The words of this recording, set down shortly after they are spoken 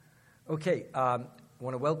Okay, I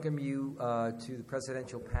want to welcome you to the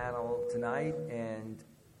presidential panel tonight and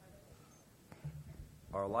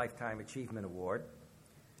our Lifetime Achievement Award.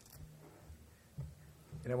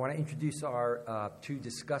 And I want to introduce our two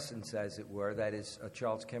discussants, as it were. That is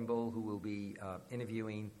Charles Kimball, who will be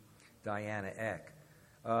interviewing Diana Eck.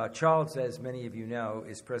 Charles, as many of you know,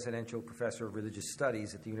 is Presidential Professor of Religious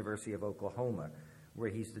Studies at the University of Oklahoma, where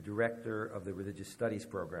he's the director of the Religious Studies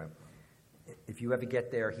program. If you ever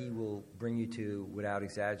get there, he will bring you to, without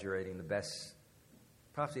exaggerating, the best,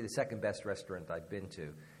 possibly the second best restaurant I've been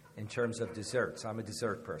to in terms of desserts. I'm a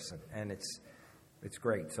dessert person, and it's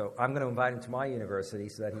great. So I'm going to invite him to my university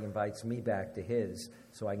so that he invites me back to his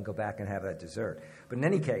so I can go back and have that dessert. But in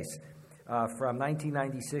any case, from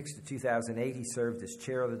 1996 to 2008, he served as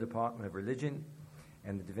chair of the Department of Religion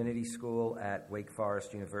and the Divinity School at Wake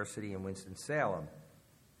Forest University in Winston-Salem.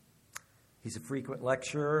 He's a frequent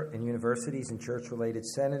lecturer in universities and church-related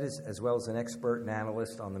senators, as well as an expert and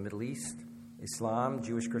analyst on the Middle East, Islam,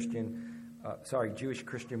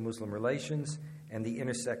 Jewish-Christian-Muslim relations, and the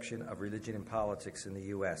intersection of religion and politics in the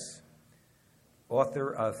U.S.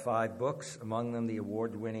 Author of 5 books, among them the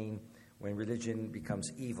award-winning When Religion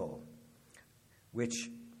Becomes Evil, which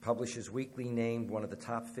Publishers Weekly named one of the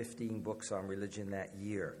top 15 books on religion that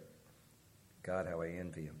year. God, how I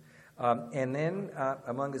envy him. And then,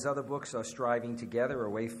 among his other books are Striving Together, A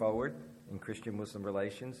Way Forward in Christian-Muslim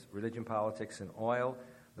Relations, Religion, Politics, and Oil,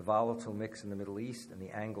 The Volatile Mix in the Middle East, and The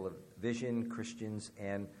Angle of Vision, Christians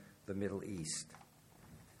and the Middle East.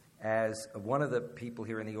 As one of the people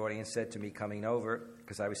here in the audience said to me coming over,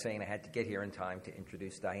 because I was saying I had to get here in time to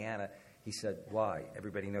introduce Diana, he said, "Why?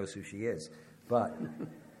 Everybody knows who she is." But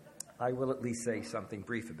I will at least say something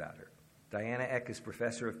brief about her. Diana Eck is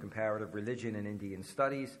Professor of Comparative Religion and Indian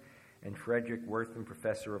Studies and Frederick Wertham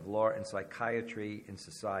Professor of Law and Psychiatry in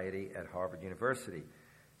Society at Harvard University.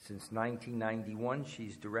 Since 1991,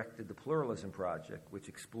 she's directed the Pluralism Project, which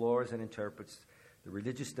explores and interprets the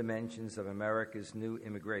religious dimensions of America's new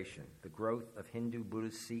immigration, the growth of Hindu,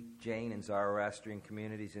 Buddhist, Sikh, Jain, and Zoroastrian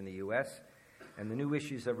communities in the U.S., and the new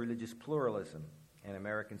issues of religious pluralism and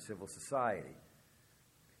American civil society.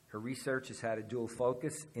 Her research has had a dual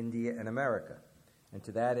focus, India and America. And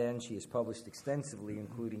to that end, she has published extensively,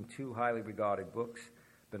 including 2 highly regarded books,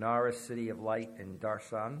 Benares, City of Light, and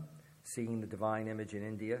Darshan, Seeing the Divine Image in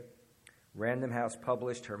India. Random House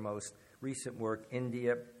published her most recent work,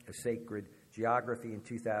 India, A Sacred Geography, in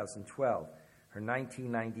 2012. Her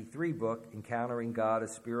 1993 book, Encountering God, A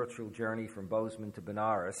Spiritual Journey from Bozeman to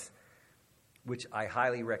Benares, which I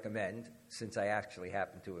highly recommend since I actually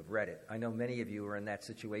happen to have read it. I know many of you are in that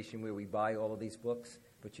situation where we buy all of these books,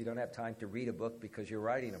 but you don't have time to read a book because you're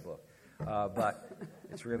writing a book. But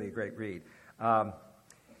it's really a great read.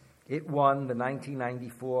 It won the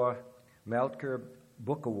 1994 Meltker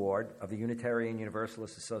Book Award of the Unitarian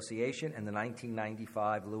Universalist Association and the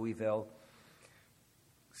 1995 Louisville,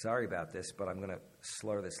 sorry about this, but I'm going to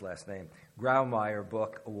slur this last name, Grawemeyer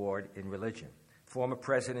Book Award in Religion. Former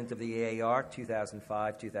president of the AAR,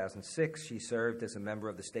 2005-2006, she served as a member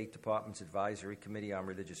of the State Department's Advisory Committee on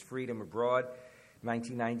Religious Freedom Abroad. In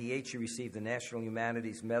 1998, she received the National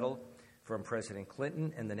Humanities Medal from President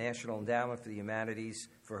Clinton and the National Endowment for the Humanities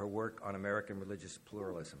for her work on American religious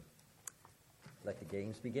pluralism. Let the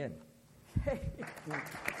games begin.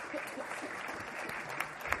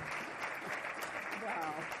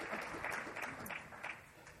 Wow.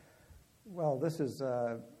 Well, this is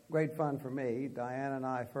great fun for me. Diana and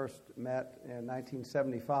I first met in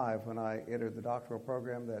 1975 when I entered the doctoral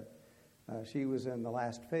program that she was in the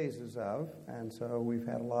last phases of, and so we've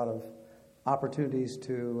had a lot of opportunities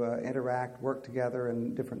to interact, work together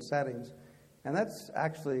in different settings. And that's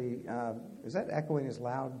actually, is that echoing as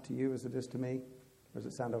loud to you as it is to me? Or does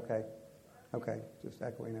it sound okay? Okay, just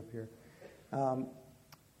echoing up here.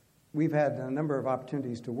 We've had a number of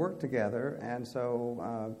opportunities to work together, and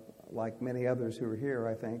so like many others who are here,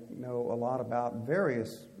 I think, know a lot about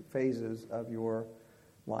various phases of your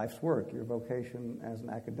life's work, your vocation as an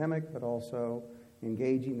academic, but also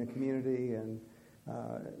engaging the community and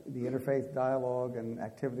the interfaith dialogue and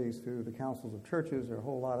activities through the councils of churches. There are a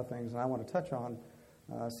whole lot of things, and I want to touch on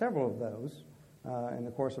several of those in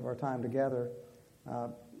the course of our time together.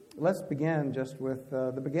 Let's begin just with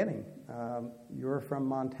the beginning. You're from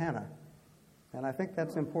Montana, and I think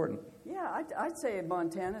that's important. Yeah, I'd say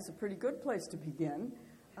Montana is a pretty good place to begin.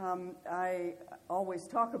 I always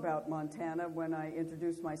talk about Montana when I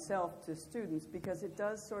introduce myself to students because it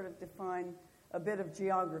does sort of define a bit of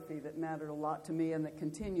geography that mattered a lot to me and that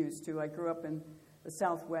continues to. I grew up in the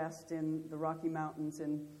Southwest, in the Rocky Mountains,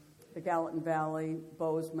 in the Gallatin Valley,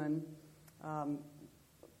 Bozeman,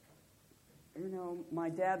 my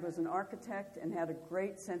dad was an architect and had a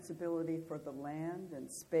great sensibility for the land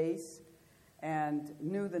and space and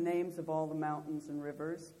knew the names of all the mountains and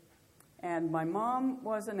rivers. And my mom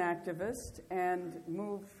was an activist and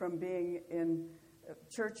moved from being in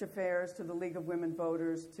church affairs to the League of Women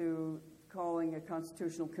Voters to calling a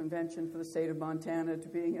constitutional convention for the state of Montana to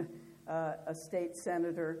being a state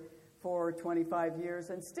senator for 25 years.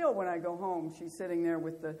 And still, when I go home, she's sitting there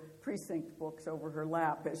with the precinct books over her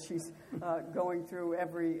lap as she's going through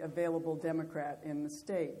every available Democrat in the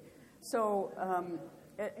state. So,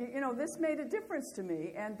 this made a difference to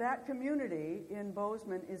me, and that community in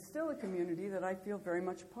Bozeman is still a community that I feel very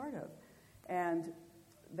much a part of. And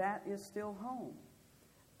that is still home.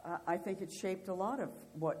 I think it shaped a lot of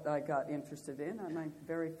what I got interested in. My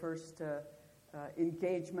very first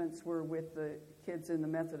engagements were with the kids in the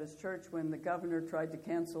Methodist Church when the governor tried to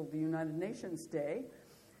cancel the United Nations Day.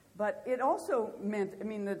 But it also meant,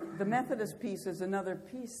 the Methodist piece is another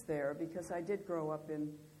piece there, because I did grow up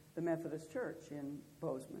in the Methodist Church in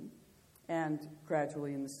Bozeman and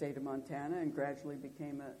gradually in the state of Montana, and gradually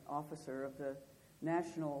became an officer of the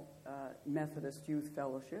National Methodist Youth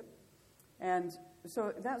Fellowship. And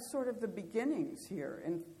so that's sort of the beginnings here.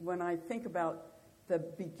 And when I think about the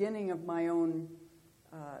beginning of my own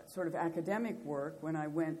sort of academic work, when I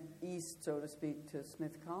went east, so to speak, to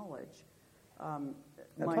Smith College,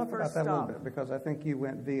 now talk about that a little bit, because I think you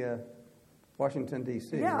went via Washington,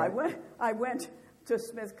 D.C. Yeah, right? I went to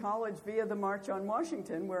Smith College via the March on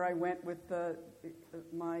Washington, where I went with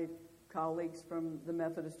my colleagues from the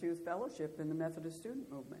Methodist Youth Fellowship and the Methodist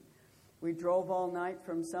Student Movement. We drove all night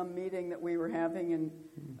from some meeting that we were having in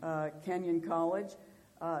Kenyon College,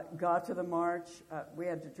 got to the march. We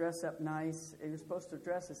had to dress up nice. You're supposed to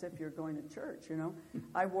dress as if you're going to church,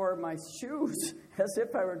 I wore my shoes as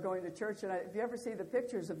if I were going to church. And if you ever see the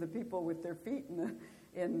pictures of the people with their feet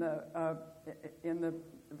in the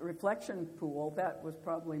reflection pool, that was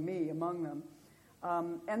probably me among them.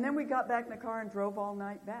 And then we got back in the car and drove all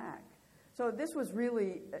night back. So this was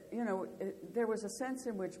really, there was a sense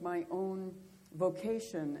in which my own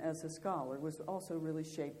vocation as a scholar was also really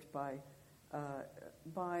shaped by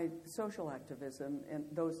social activism. In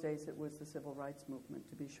those days, it was the civil rights movement,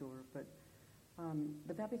 to be sure, but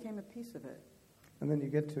that became a piece of it. And then you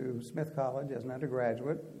get to Smith College as an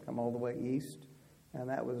undergraduate, come all the way east, and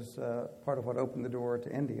that was part of what opened the door to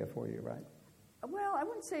India for you, right? Well, I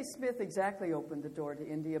wouldn't say Smith exactly opened the door to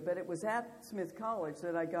India, but it was at Smith College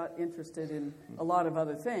that I got interested in a lot of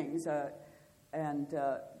other things. And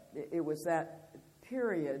it was that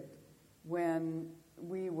period when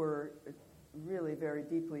we were really very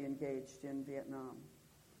deeply engaged in Vietnam.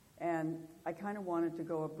 And I kind of wanted to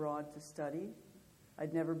go abroad to study.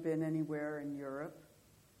 I'd never been anywhere in Europe.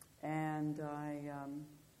 And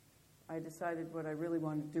I decided what I really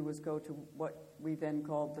wanted to do was go to what we then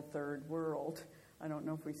called the Third World. I don't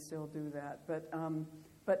know if we still do that.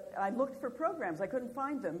 But I looked for programs. I couldn't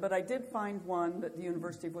find them, but I did find one that the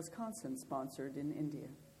University of Wisconsin sponsored in India.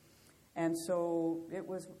 And so it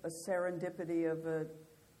was a serendipity of a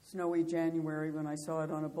snowy January when I saw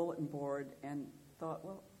it on a bulletin board and thought,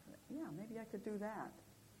 well, yeah, maybe I could do that.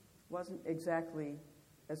 It wasn't exactly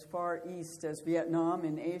as far east as Vietnam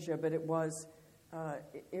in Asia, but it was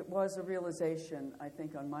a realization, I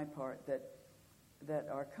think, on my part that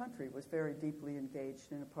our country was very deeply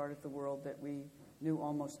engaged in a part of the world that we knew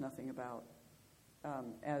almost nothing about,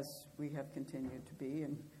 as we have continued to be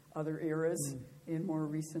in other eras in more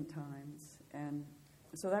recent times. And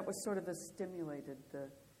so that was sort of the stimulated the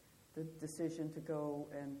decision to go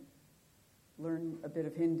and learn a bit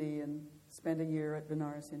of Hindi and spend a year at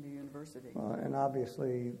Banaras Hindu University. And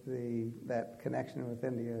obviously that connection with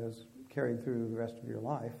India has carried through the rest of your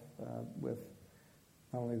life with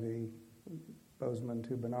not only the Bozeman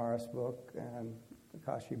to Banaras book and the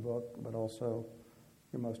Kashi book, but also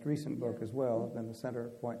your most recent book as well, has been the center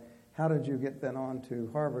point. How did you get then on to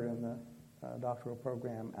Harvard in the doctoral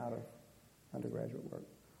program out of undergraduate work?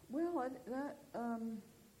 Well,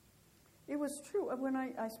 it was true. When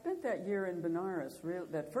I spent that year in Banaras,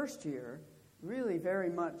 that first year, really very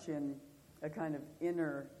much in a kind of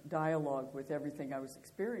inner dialogue with everything I was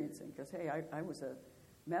experiencing. Because, hey, I was a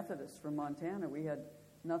Methodist from Montana. We had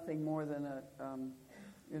nothing more than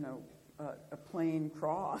a plain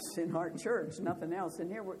cross in our church, nothing else. And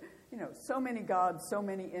here were, so many gods, so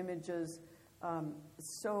many images,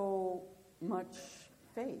 so much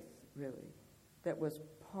faith, really, that was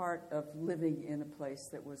part of living in a place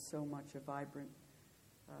that was so much a vibrant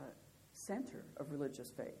center of religious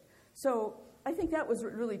faith. So I think that was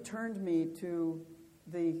what really turned me to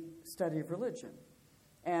the study of religion.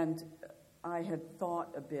 And I had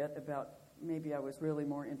thought a bit about maybe I was really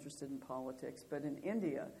more interested in politics. But in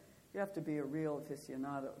India, you have to be a real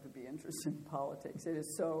aficionado to be interested in politics. It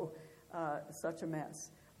is such a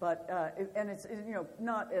mess. But and it's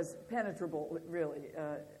not as penetrable really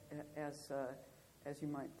as you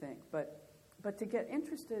might think. But to get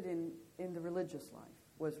interested in the religious life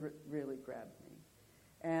was really grabbed me,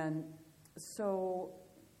 and so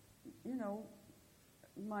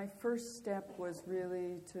my first step was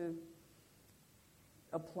really to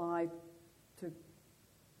apply to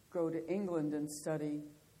go to England and study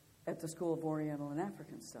at the School of Oriental and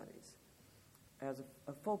African Studies as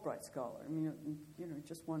a Fulbright scholar. I mean,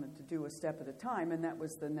 just wanted to do a step at a time, and that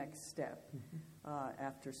was the next step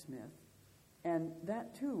after Smith. And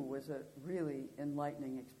that, too, was a really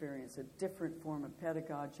enlightening experience, a different form of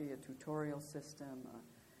pedagogy, a tutorial system,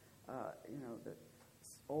 the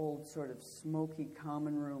old sort of smoky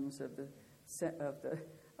common rooms of the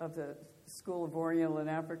School of Oriental and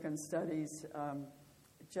African Studies.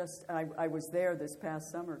 I was there this past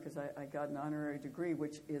summer because I got an honorary degree,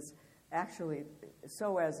 which is actually,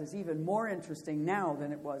 SOAS is even more interesting now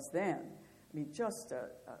than it was then. I mean, just a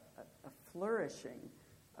flourishing,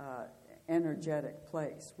 energetic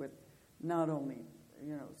place with not only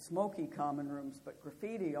smoky common rooms, but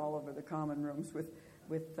graffiti all over the common rooms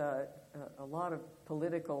with a lot of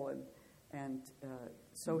political and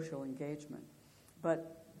social engagement.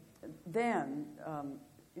 But then,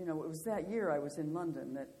 it was that year I was in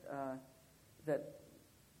London that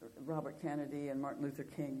Robert Kennedy and Martin Luther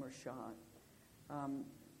King were shot.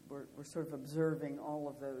 We're sort of observing all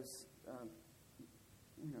of those,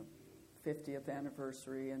 50th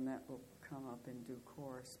anniversary, and that will come up in due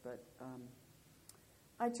course. But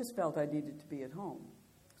I just felt I needed to be at home.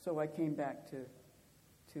 So I came back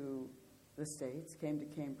to the States, came to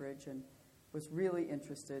Cambridge, and was really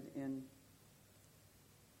interested in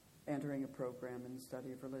entering a program in the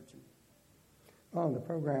study of religion. Well, the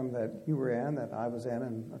program that you were in, that I was in,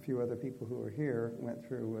 and a few other people who were here went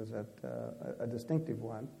through was a distinctive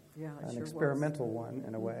one, an experimental one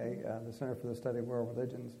in a way, the Center for the Study of World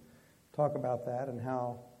Religions. Talk about that and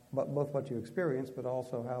how, both what you experienced, but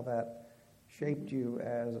also how that shaped you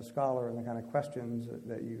as a scholar and the kind of questions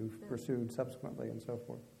that you've pursued subsequently and so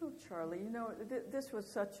forth. Oh, Charlie, this was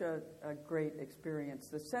such a great experience.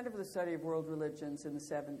 The Center for the Study of World Religions in the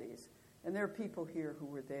 70s, and there are people here who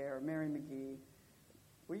were there. Mary McGee.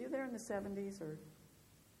 Were you there in the 70s or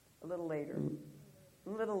a little later? A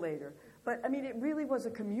little later. But, I mean, it really was a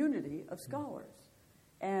community of scholars.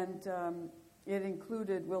 And it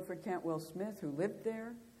included Wilfred Cantwell Smith, who lived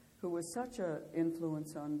there, who was such an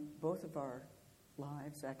influence on both of our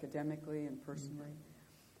lives, academically and personally.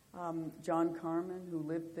 John Carman, who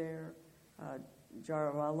lived there.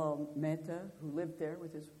 Jaravalal Mehta, who lived there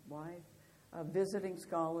with his wife. Visiting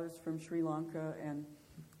scholars from Sri Lanka and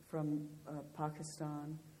from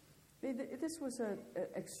Pakistan. This was an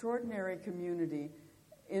extraordinary community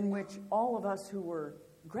in which all of us who were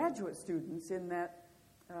graduate students in that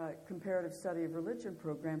comparative study of religion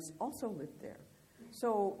programs also lived there.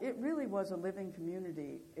 So it really was a living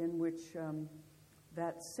community in which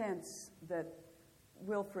that sense that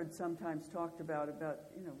Wilfred sometimes talked about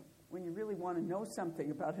when you really want to know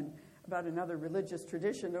something about another religious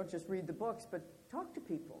tradition, don't just read the books, but talk to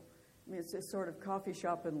people. I mean, it's this sort of coffee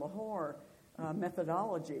shop in Lahore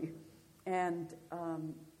methodology, and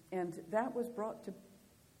that was brought to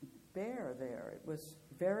bear there. It was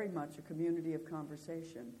very much a community of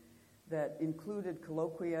conversation that included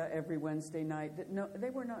colloquia every Wednesday night. They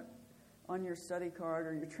were not on your study card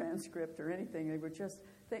or your transcript or anything. They were just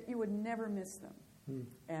that you would never miss them,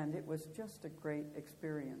 and it was just a great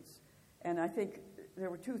experience. And I think there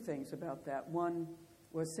were two things about that. One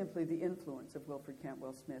was simply the influence of Wilfred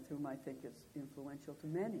Cantwell Smith, whom I think is influential to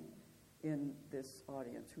many in this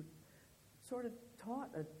audience, who sort of taught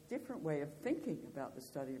a different way of thinking about the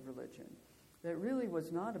study of religion, that really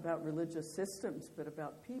was not about religious systems, but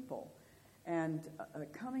about people, and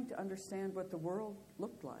coming to understand what the world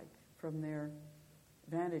looked like from their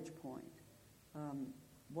vantage point,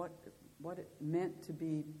 what it meant to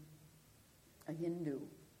be a Hindu,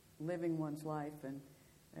 living one's life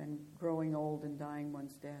and growing old and dying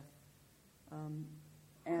one's death.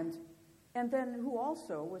 And then who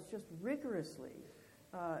also was just rigorously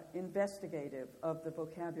investigative of the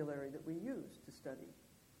vocabulary that we use to study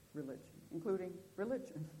religion, including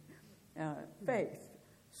religion, faith,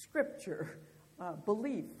 scripture,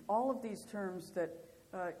 belief, all of these terms that,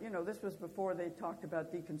 this was before they talked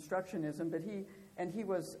about deconstructionism, but he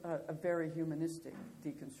was a very humanistic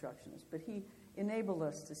deconstructionist, but he enabled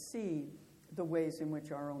us to see the ways in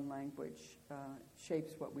which our own language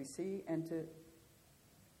shapes what we see, and to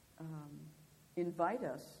invite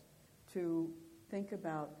us to think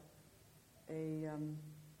about an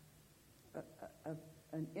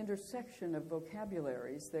intersection of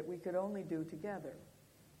vocabularies that we could only do together.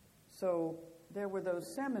 So there were those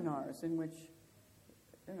seminars in which,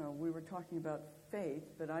 we were talking about faith,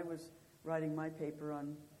 but I was writing my paper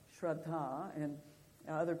on Shraddha, and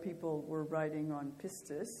other people were writing on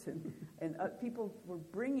pistis, and people were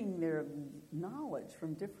bringing their knowledge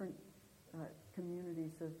from different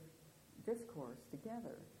communities of discourse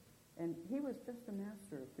together. And he was just a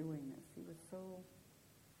master of doing this. He was so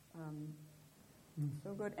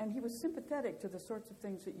good. And he was sympathetic to the sorts of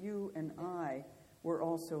things that you and I were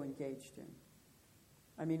also engaged in.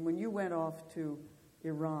 I mean, when you went off to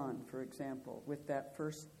Iran, for example, with that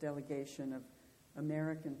first delegation of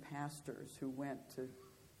American pastors who went to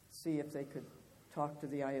see if they could talk to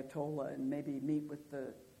the Ayatollah and maybe meet with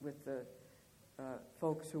the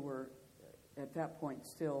folks who were at that point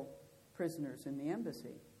still prisoners in the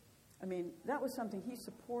embassy. I mean, that was something he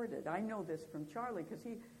supported. I know this from Charlie because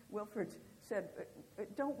Wilfred said,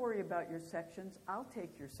 don't worry about your sections. I'll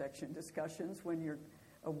take your section discussions when you're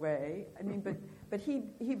away. I mean, but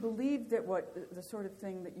he believed that the sort of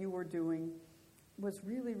thing that you were doing was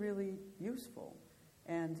really, really useful,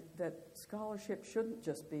 and that scholarship shouldn't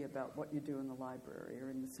just be about what you do in the library or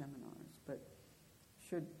in the seminars, but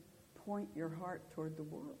should point your heart toward the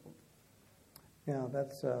world. Yeah,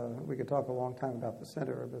 that's we could talk a long time about the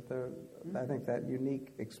center, but I think that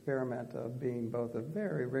unique experiment of being both a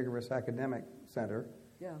very rigorous academic center,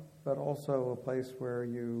 but also a place where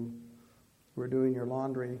you were doing your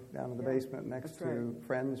laundry down in the basement next to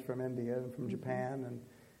friends from India and from Japan.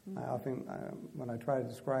 And I often, when I try to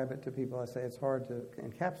describe it to people, I say it's hard to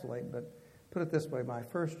encapsulate, but put it this way, my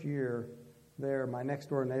first year there, my next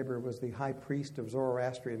door neighbor was the high priest of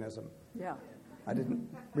Zoroastrianism. Yeah. I didn't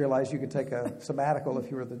realize you could take a sabbatical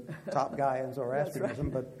if you were the top guy in Zoroastrianism,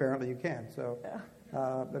 but apparently you can. So,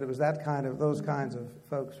 but it was those kinds of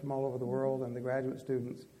folks from all over the world and the graduate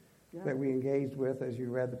students that we engaged with as you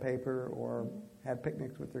read the paper or had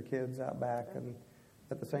picnics with their kids out back, and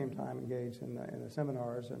at the same time engaged in the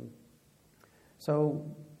seminars. And so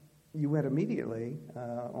you went immediately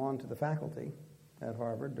on to the faculty at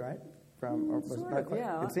Harvard, right?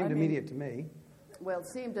 It seemed immediate to me. Well, it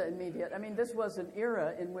seemed immediate. I mean, this was an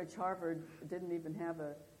era in which Harvard didn't even have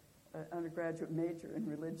an undergraduate major in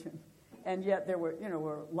religion. And yet there were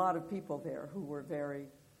a lot of people there who were very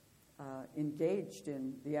engaged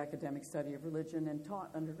in the academic study of religion and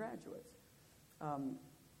taught undergraduates.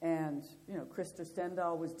 And Christa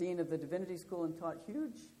Stendahl was dean of the Divinity School and taught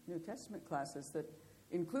huge New Testament classes that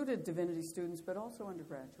included divinity students, but also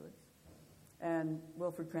undergraduates. And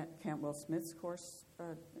Wilfred Cantwell Smith's course,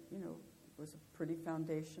 was pretty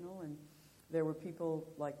foundational, and there were people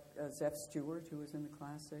like Zeph Stewart, who was in the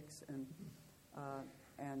classics,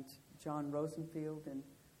 and John Rosenfield in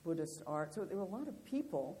Buddhist art. So there were a lot of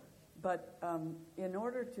people, but in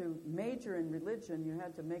order to major in religion, you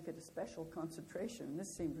had to make it a special concentration. And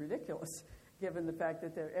this seemed ridiculous, given the fact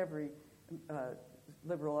that every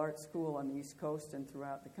liberal arts school on the East Coast and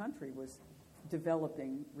throughout the country was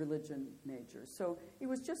developing religion majors. So it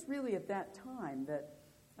was just really at that time that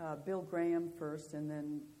Bill Graham first, and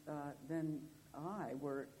then I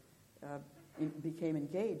became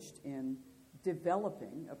engaged in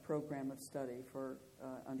developing a program of study for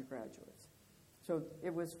undergraduates. So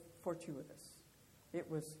it was fortuitous. It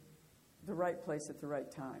was the right place at the right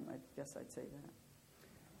time. I guess I'd say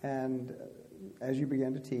that. And as you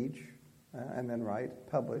began to teach and then write,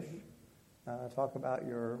 publish, talk about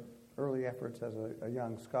your early efforts as a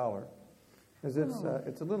young scholar. Because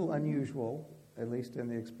it's a little unusual, at least in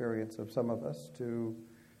the experience of some of us,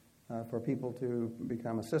 for people to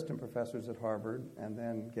become assistant professors at Harvard and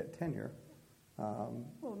then get tenure.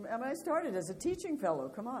 I started as a teaching fellow.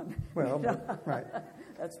 Come on. Well, right.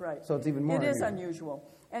 That's right. So it's even more unusual. It is unusual.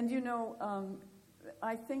 And,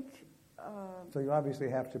 I think... so you obviously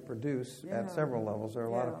have to produce at several levels. There are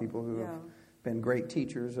a lot of people who have been great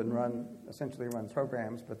teachers and essentially run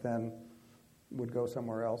programs, but then would go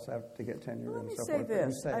somewhere else to get tenure and so forth. Let me say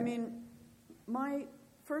this. I mean, my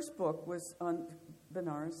first book was on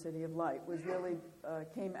Benares, City of Light, was really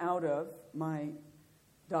came out of my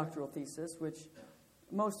doctoral thesis, which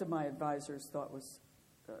most of my advisors thought was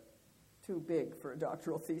too big for a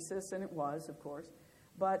doctoral thesis, and it was, of course.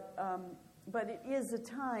 But it is a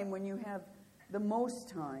time when you have the most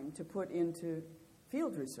time to put into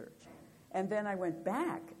field research. And then I went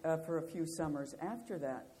back for a few summers after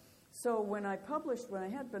that. So when I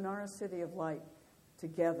had Benares City of Light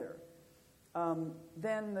together,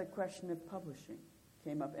 then the question of publishing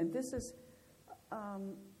came up. And this is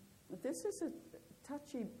a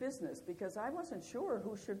touchy business because I wasn't sure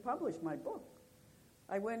who should publish my book.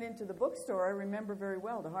 I went into the bookstore, I remember very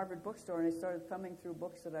well, the Harvard bookstore, and I started thumbing through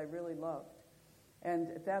books that I really loved. And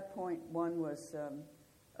at that point, one was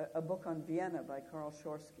a book on Vienna by Karl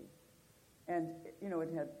Schorsky. And,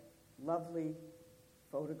 it had lovely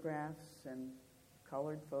photographs and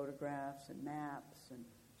colored photographs and maps, and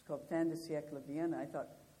it's called Fin de siècle of Vienna. I thought,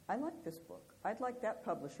 I like this book. I'd like that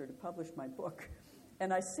publisher to publish my book.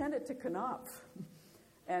 And I sent it to Knopf,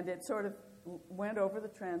 and it sort of went over the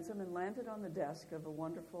transom and landed on the desk of a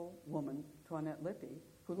wonderful woman, Toinette Lippi,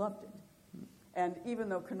 who loved it. And even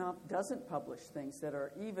though Knopf doesn't publish things that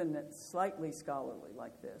are even slightly scholarly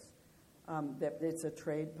like this, that it's a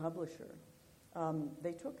trade publisher,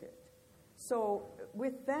 they took it. So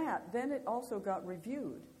with that, then it also got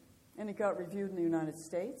reviewed. And it got reviewed in the United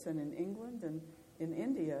States and in England and in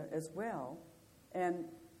India as well. And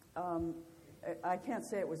I can't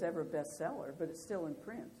say it was ever a bestseller, but it's still in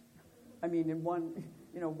print. I mean, in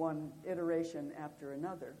one iteration after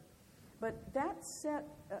another. But that set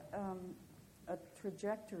a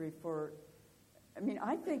trajectory for,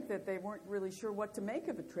 I think that they weren't really sure what to make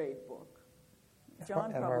of a trade book.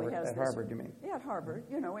 John at probably Harvard, has at this. Harvard, you mean? Yeah, at Harvard,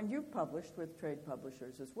 and you've published with trade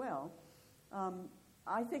publishers as well.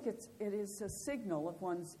 I think it is a signal of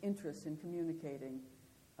one's interest in communicating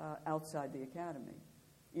outside the academy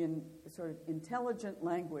in sort of intelligent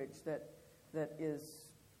language that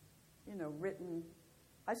is, written.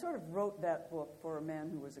 I sort of wrote that book for a man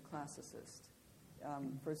who was a classicist,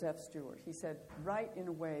 for Zeph Stewart. He said, write in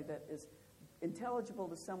a way that is intelligible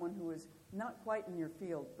to someone who is not quite in your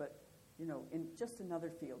field, but in just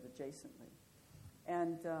another field adjacently.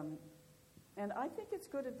 And I think it's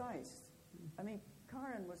good advice.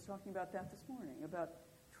 Karen was talking about that this morning, about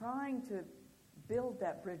trying to build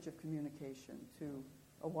that bridge of communication to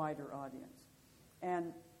a wider audience.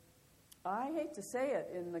 And I hate to say it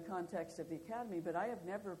in the context of the Academy, but I have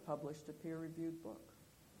never published a peer-reviewed book.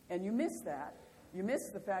 And you miss that. You miss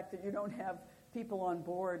the fact that you don't have people on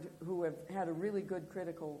board who have had a really good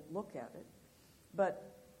critical look at it.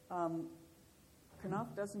 But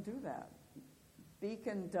Knopf doesn't do that.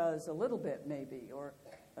 Beacon does a little bit, maybe, or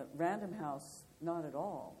Random House, not at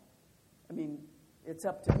all. It's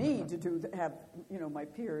up to me to have my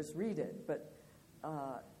peers read it, but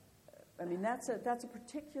that's a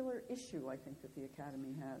particular issue I think that the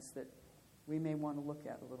Academy has that we may want to look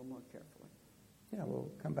at a little more carefully. Yeah,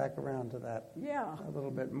 we'll come back around to that a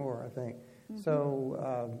little bit more, I think. Mm-hmm.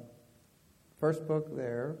 So, first book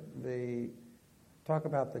there, talk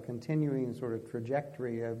about the continuing sort of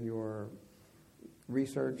trajectory of your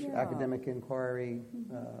research, academic inquiry,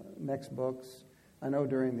 next books. I know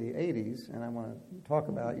during the 80s, and I want to talk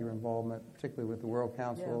about your involvement, particularly with the World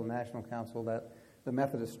Council, National Council, that the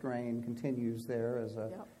Methodist strain continues there as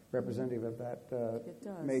a representative of that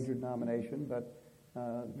major denomination, but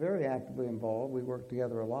very actively involved. We worked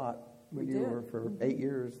together a lot. You were for 8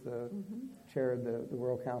 years chaired the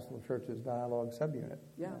World Council of Churches Dialogue Subunit,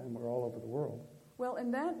 and we're all over the world. Well,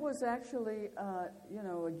 and that was actually,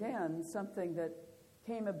 again, something that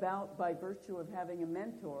came about by virtue of having a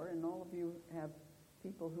mentor, and all of you have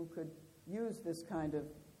people who could use this kind of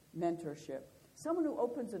mentorship. Someone who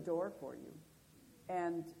opens a door for you,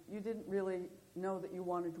 and you didn't really know that you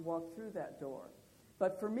wanted to walk through that door.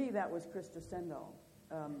 But for me, that was Krista Stendahl,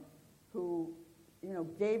 who,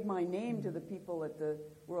 gave my name to the people at the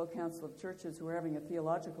World Council of Churches who were having a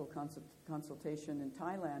theological consultation in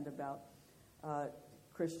Thailand about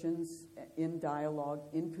Christians in dialogue,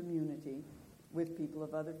 in community with people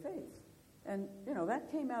of other faiths. And, that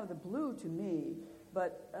came out of the blue to me,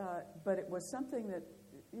 but it was something that,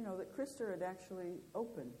 that Krista had actually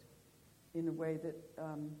opened in a way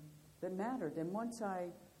that mattered. And once I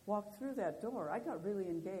walked through that door, I got really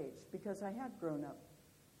engaged because I had grown up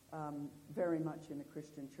very much in a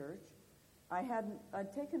Christian church.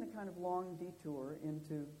 I'd taken a kind of long detour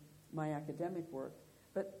into my academic work,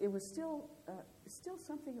 but it was still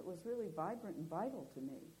something that was really vibrant and vital to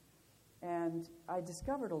me. And I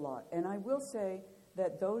discovered a lot. And I will say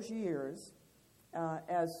that those years,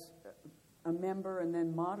 as a member and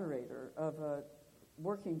then moderator of a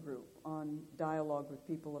working group on dialogue with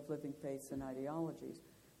people of living faiths and ideologies,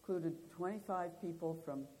 included 25 people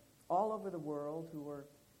from all over the world who were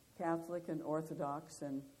Catholic and Orthodox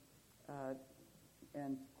and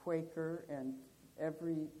Quaker and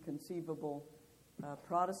every conceivable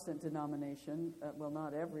Protestant denomination. Well,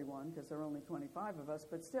 not everyone, because there are only 25 of us,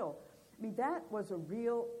 but still. That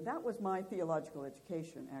was my theological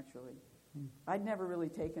education, actually. I'd never really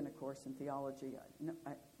taken a course in theology.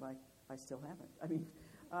 I still haven't.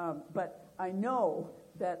 But I know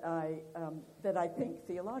that I think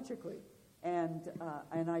theologically, And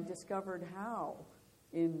I discovered how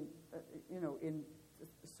in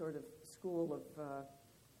sort of school of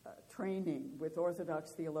training with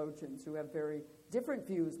Orthodox theologians who have very different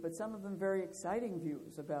views, but some of them very exciting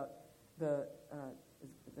views about the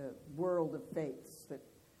world of faiths that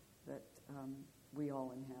we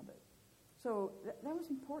all inhabit. So that was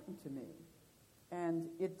important to me. And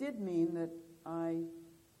it did mean that I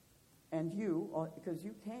and you, because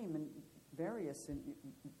you came in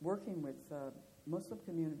working with Muslim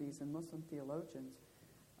communities and Muslim theologians,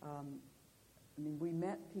 we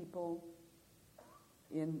met people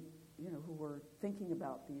who were thinking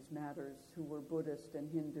about these matters, who were Buddhist and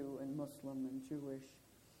Hindu and Muslim and Jewish,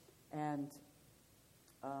 and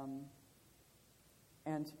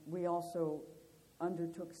we also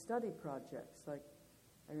undertook study projects. Like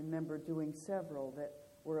I remember doing several that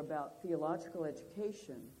were about theological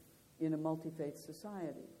education in a multi-faith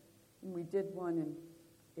society. And we did one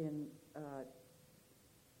in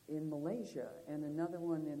Malaysia and another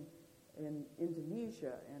one in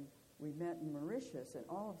Indonesia, and we met in Mauritius, and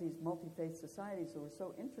all of these multi-faith societies that were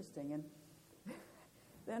so interesting. And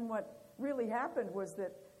then what really happened was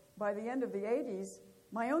that by the end of the 80s,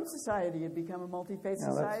 my own society had become a multi-faith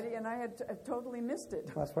society, and I had totally missed it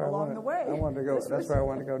along the way. I wanted to go. That's where I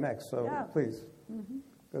wanted to go next. So yeah. Please. Mm-hmm.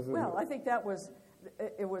 Well, I think it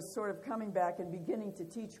was sort of coming back and beginning to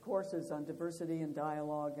teach courses on diversity and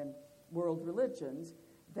dialogue and world religions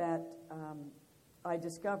that I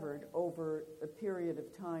discovered over a period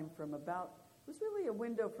of time it was really a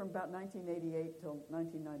window from about 1988 till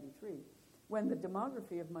 1993, when the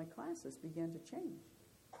demography of my classes began to change.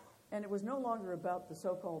 And it was no longer about the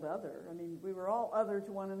so-called other. We were all other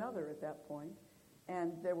to one another at that point.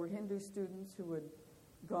 And there were Hindu students who had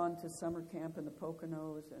gone to summer camp in the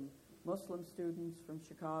Poconos, and Muslim students from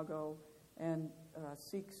Chicago, and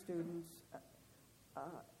Sikh students.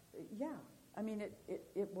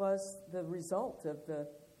 It was the result of the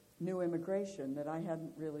new immigration that I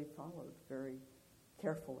hadn't really followed very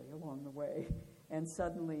carefully along the way. And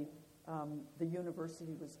suddenly, the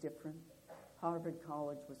university was different. Harvard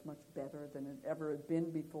College was much better than it ever had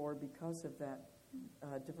been before because of that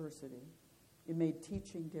diversity. It made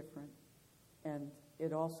teaching different, and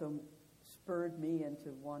it also spurred me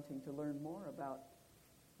into wanting to learn more about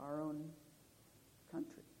our own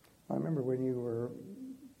country. I remember when you were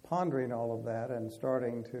pondering all of that and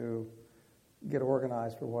starting to get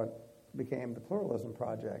organized for what became the Pluralism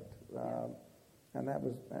Project, and that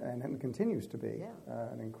was, and it continues to be,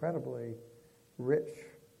 an incredibly rich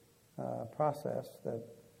process that,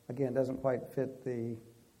 again, doesn't quite fit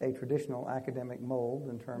a traditional academic mold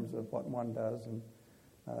in terms of what one does and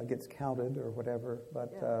gets counted or whatever.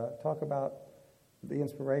 But talk about the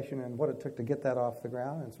inspiration and what it took to get that off the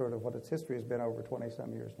ground and sort of what its history has been over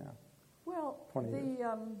 20-some years now. Well,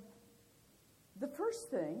 the first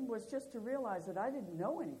thing was just to realize that I didn't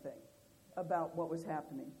know anything about what was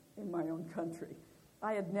happening in my own country.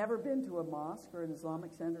 I had never been to a mosque or an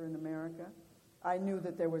Islamic center in America. I knew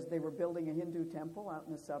that they were building a Hindu temple out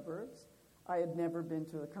in the suburbs. I had never been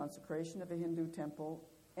to the consecration of a Hindu temple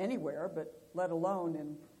anywhere, but let alone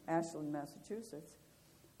in Ashland, Massachusetts.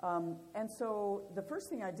 And so the first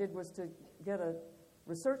thing I did was to get a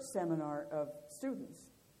research seminar of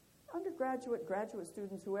students, undergraduate, graduate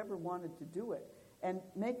students, whoever wanted to do it, and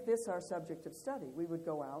make this our subject of study. We would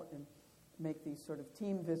go out and make these sort of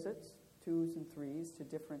team visits, 2s and 3s, to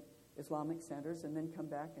different Islamic centers, and then come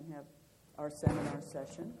back and have our seminar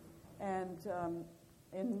session. And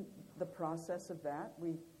in the process of that,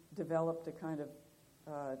 we developed a kind of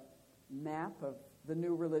map of the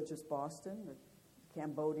new religious Boston, the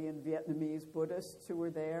Cambodian, Vietnamese Buddhists who were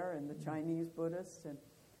there, and the Chinese Buddhists, and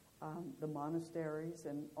the monasteries,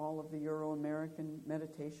 and all of the Euro-American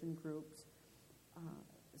meditation groups.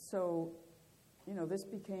 So, this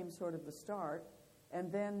became sort of the start.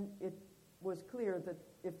 And then it was clear that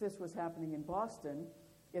if this was happening in Boston,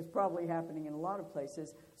 it's probably happening in a lot of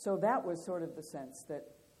places. So that was sort of the sense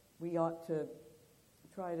that we ought to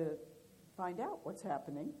try to find out what's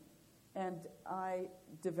happening. And I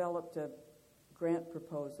developed a grant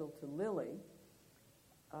proposal to Lilly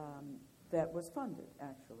that was funded,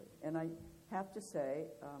 actually. And I have to say,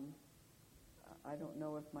 I don't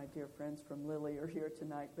know if my dear friends from Lilly are here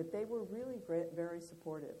tonight, but they were really very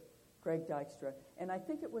supportive, Greg Dykstra. And I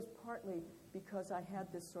think it was partly because I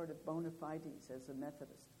had this sort of bona fides as a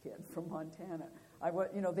Methodist kid from Montana.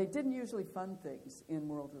 They didn't usually fund things in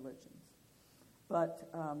world religions. But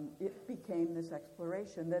it became this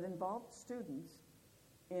exploration that involved students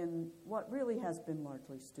in what really has been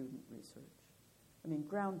largely student research.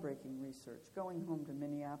 groundbreaking research, going home to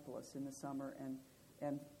Minneapolis in the summer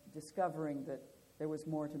and discovering that there was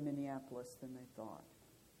more to Minneapolis than they thought,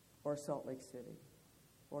 or Salt Lake City,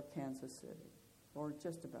 or Kansas City, or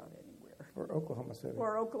just about anywhere. Or Oklahoma City.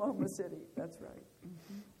 Or Oklahoma City, that's right.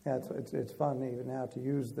 Mm-hmm. Yeah, it's fun even now to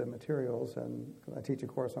use the materials, and I teach a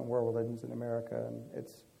course on world religions in America, and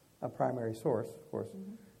it's a primary source, of course,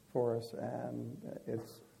 for us, and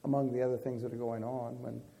it's among the other things that are going on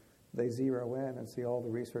when they zero in and see all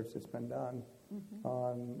the research that's been done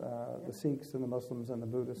on the Sikhs and the Muslims and the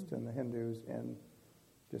Buddhists and the Hindus in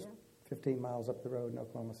just 15 miles up the road in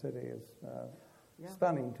Oklahoma City is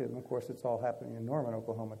stunning to them. Of course, it's all happening in Norman,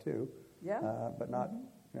 Oklahoma, too, but not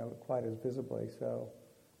quite as visibly. So,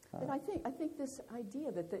 and I think this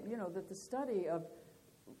idea that that the study of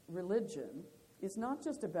religion is not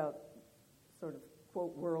just about sort of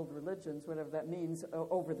quote world religions, whatever that means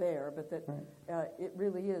over there, but that it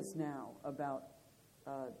really is now about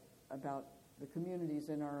the communities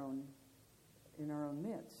in our own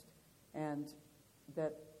midst, and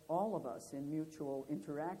that all of us in mutual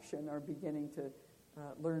interaction are beginning to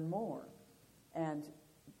learn more, and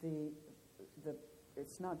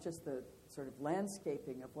it's not just the sort of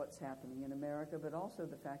landscaping of what's happening in America, but also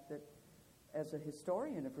the fact that as a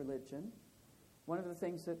historian of religion, one of the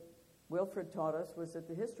things that Wilfred taught us was that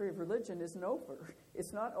the history of religion isn't over.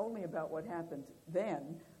 It's not only about what happened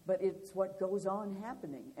then, but it's what goes on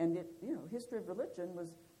happening. And history of religion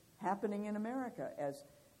was happening in America as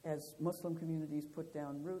Muslim communities put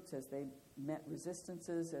down roots, as they met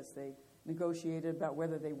resistances, as they negotiated about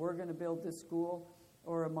whether they were going to build this school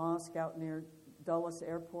or a mosque out near Dulles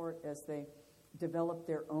Airport, as they developed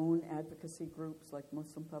their own advocacy groups like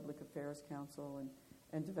Muslim Public Affairs Council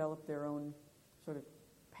and developed their own sort of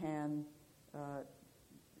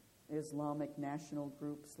pan-Islamic national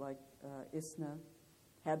groups like ISNA,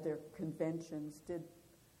 had their conventions, did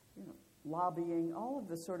lobbying, all of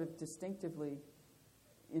the sort of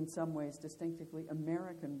in some ways distinctively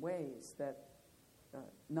American ways that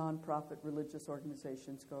nonprofit religious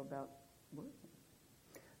organizations go about working.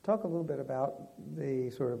 Talk a little bit about the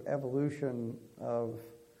sort of evolution of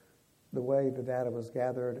the way the data was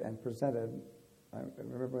gathered and presented. I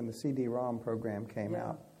remember when the CD-ROM program came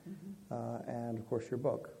out, and of course your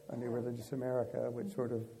book, A New Religious America, which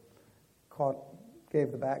sort of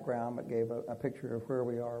gave the background, but gave a picture of where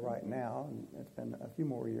we are right now. And it's been a few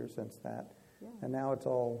more years since that, and now it's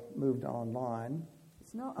all moved online.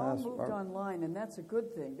 It's not all moved online, and that's a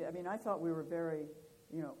good thing. I mean, I thought we were very,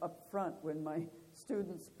 upfront when my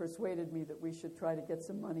students persuaded me that we should try to get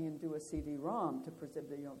some money and do a CD-ROM to present,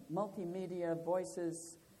 multimedia,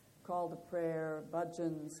 voices, call to prayer,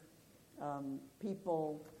 bhajans,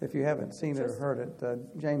 people. If you haven't seen it or heard it,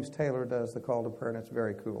 James Taylor does the call to prayer, and it's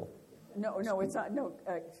very cool. No, it's not. No,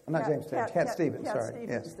 not James Taylor. Cat Stevens. Cat sorry.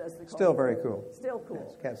 Stevens Yes. does the call. Still very cool. Still cool.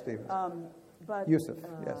 Yes, Cat Stevens. But Yusuf.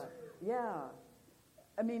 Yes. Yeah.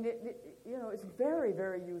 I mean, it's a very,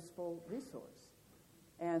 very useful resource,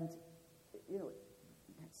 and it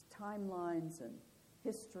has timelines and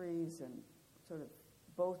histories and sort of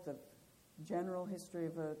both of general history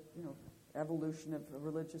of evolution of a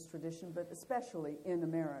religious tradition, but especially in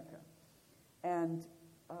America, and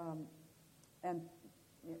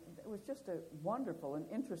it was just a wonderful and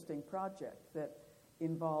interesting project that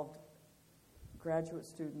involved graduate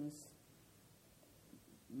students,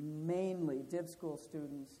 mainly Div School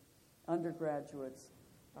students, undergraduates,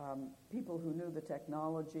 people who knew the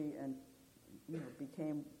technology and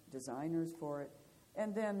became designers for it.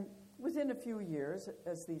 And then within a few years,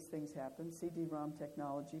 as these things happen, CD-ROM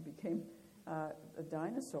technology became a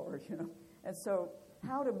dinosaur, And so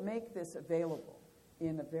how to make this available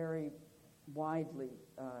in a very widely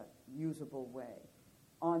usable way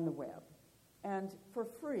on the web and for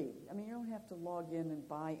free. I mean, you don't have to log in and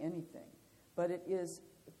buy anything, but it is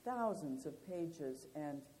thousands of pages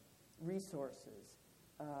and resources.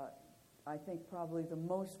 I think probably the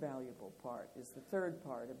most valuable part is the third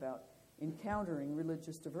part about encountering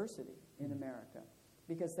religious diversity in America,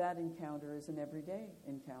 because that encounter is an everyday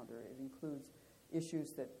encounter. It includes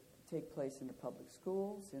issues that take place in the public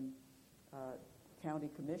schools, in county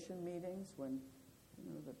commission meetings, when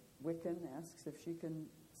the Wiccan asks if she can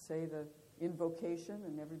say the invocation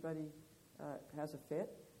and everybody has a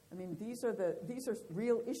fit. I mean, these are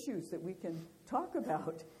real issues that we can talk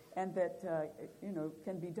about and that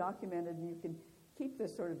can be documented, and you can keep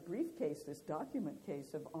this sort of briefcase, this document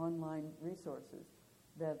case of online resources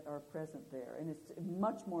that are present there, and it's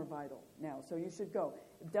much more vital now. So you should go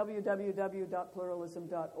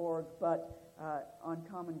www.pluralism.org, but On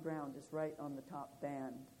Common Ground is right on the top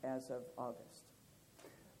band as of August.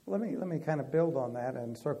 Let me kind of build on that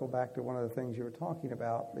and circle back to one of the things you were talking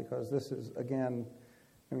about, because this is, again,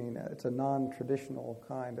 it's a non-traditional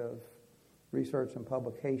kind of research and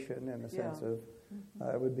publication in the Yeah. sense of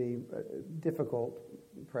it would be difficult,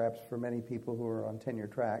 perhaps, for many people who are on tenure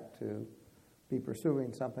track to be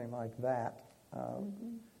pursuing something like that.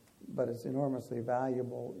 But it's enormously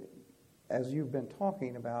valuable, as you've been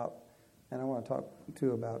talking about, and I want to talk,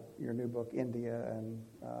 too, about your new book, India, and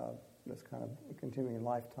this kind of continuing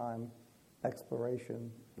lifetime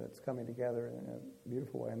exploration that's coming together in a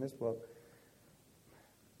beautiful way in this book.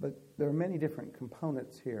 But there are many different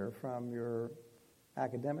components here, from your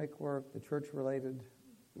academic work, the church-related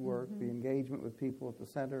work, the engagement with people at the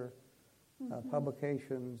center,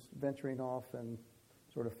 publications, venturing off and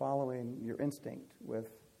sort of following your instinct with,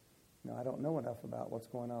 I don't know enough about what's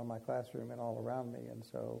going on in my classroom and all around me. And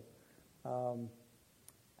so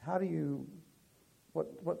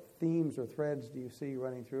what themes or threads do you see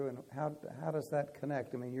running through, and how does that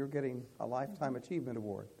connect? I mean, you're getting a Lifetime Achievement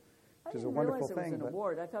Award, which is a wonderful thing. I didn't realize it was an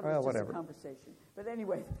award. I thought it was just whatever. a conversation. But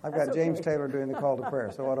anyway, I've got that's James okay. Taylor doing the call to prayer,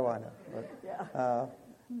 so what do I know? But, Yeah.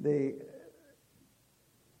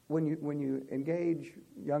 when you engage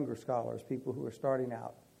younger scholars, people who are starting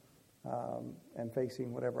out and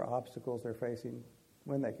facing whatever obstacles they're facing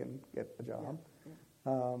when they can get a job,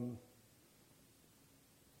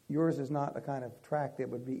 yours is not a kind of track that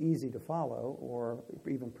would be easy to follow or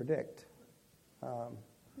even predict.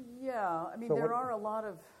 Yeah, I mean, So there are a lot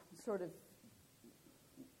of sort of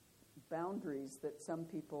boundaries that some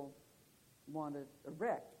people want to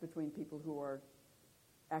erect between people who are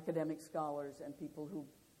academic scholars and people who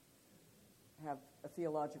have a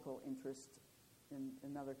theological interest in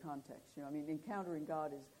another context. I mean, Encountering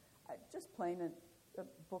God is just plain a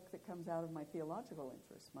book that comes out of my theological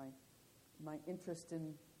interest, my interest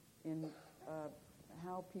in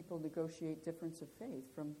how people negotiate difference of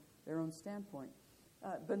faith from their own standpoint.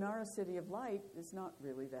 Benares City of Light is not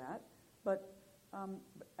really that, but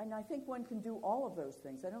and I think one can do all of those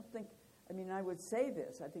things. I would say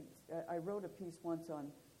this. I think I wrote a piece once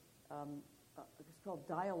on it's called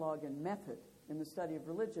Dialogue and Method in the Study of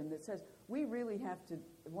Religion that says we really have to,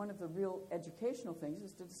 one of the real educational things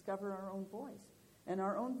is to discover our own voice. And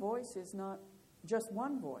our own voice is not just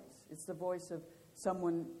one voice. It's the voice of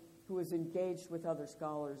someone who is engaged with other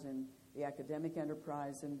scholars in the academic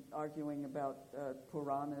enterprise and arguing about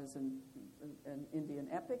Puranas and Indian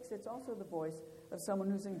epics. It's also the voice of someone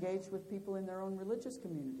who's engaged with people in their own religious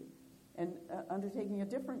community and undertaking a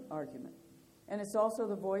different argument. And it's also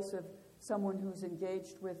the voice of someone who's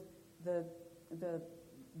engaged with the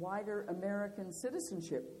wider American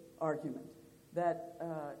citizenship argument that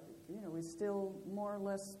is still more or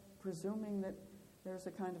less presuming that there's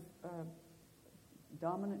a kind of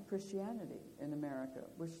dominant Christianity in America,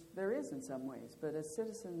 which there is in some ways. But as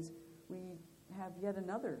citizens, we have yet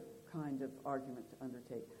another kind of argument to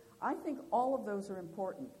undertake. I think all of those are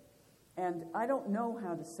important. And I don't know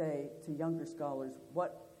how to say to younger scholars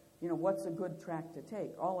what's a good track to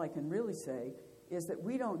take. All I can really say is that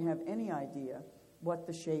we don't have any idea what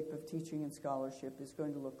the shape of teaching and scholarship is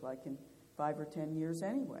going to look like in 5 or 10 years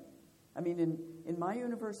anyway. I mean, in my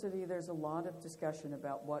university, there's a lot of discussion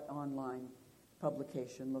about what online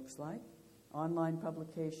publication looks like. Online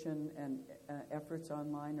publication and efforts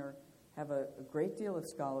online have a great deal of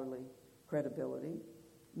scholarly credibility,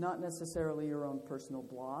 not necessarily your own personal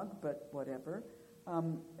blog, but whatever.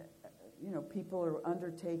 People are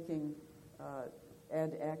undertaking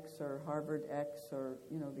edX or HarvardX or,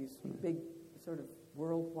 these big sort of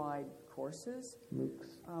worldwide courses.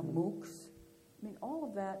 MOOCs. I mean, all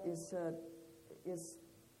of that is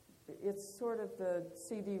it's sort of the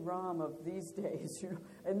CD-ROM of these days,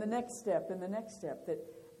 and the next step,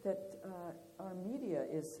 that our media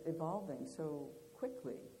is evolving so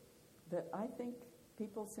quickly that I think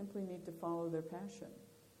people simply need to follow their passion.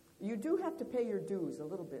 You do have to pay your dues a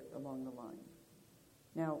little bit along the line.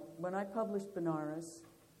 Now, when I published Benares,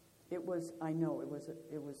 it was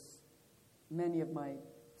many of my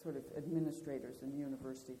sort of administrators in the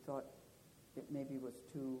university thought it maybe was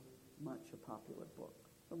too much a popular book.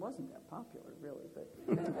 It wasn't that popular, really, but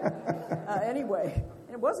anyway,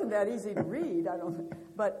 it wasn't that easy to read.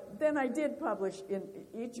 But then I did publish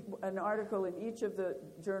an article in each of the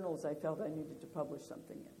journals I felt I needed to publish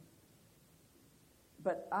something in.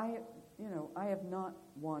 But I have not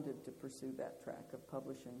wanted to pursue that track of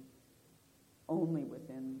publishing only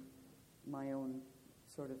within my own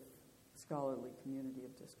sort of scholarly community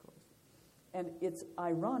of discourse. And it's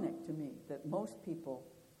ironic to me that most people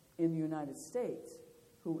in the United States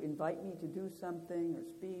who invite me to do something or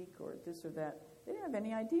speak or this or that, they don't have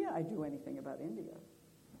any idea I do anything about India.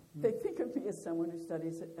 They think of me as someone who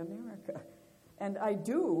studies America. And I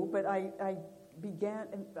do, but I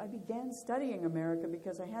began studying America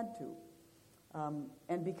because I had to.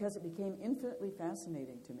 and because it became infinitely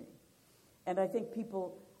fascinating to me. And I think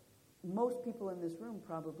most people in this room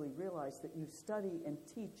probably realize that you study and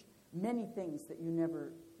teach many things that you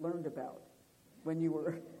never learned about when you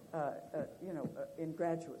were, in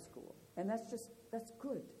graduate school. And that's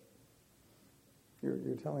good.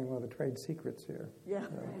 You're telling one of the trade secrets here. Yeah,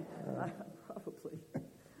 probably.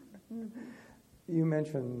 You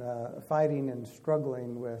mentioned fighting and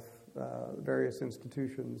struggling with various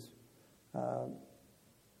institutions. The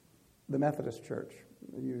Methodist Church.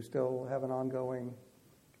 You still have an ongoing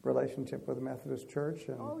relationship with the Methodist Church?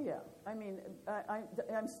 Oh, yeah. I mean,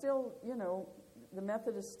 I'm still, the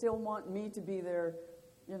Methodists still want me to be their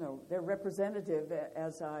representative,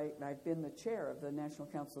 as I've been the chair of the National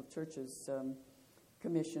Council of Churches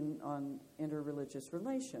Commission on Interreligious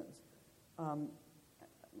Relations.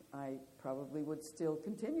 I probably would still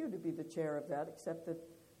continue to be the chair of that, except that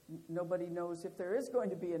nobody knows if there is going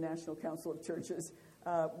to be a National Council of Churches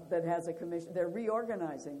that has a commission. They're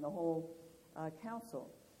reorganizing the whole council.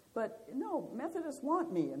 But no, Methodists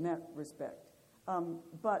want me in that respect.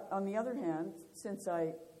 But on the other hand, since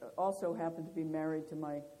I also happen to be married to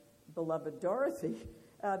my beloved Dorothy,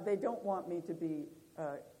 they don't want me to be,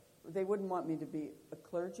 they wouldn't want me to be a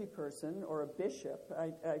clergy person or a bishop.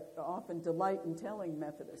 I often delight in telling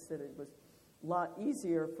Methodists that it was a lot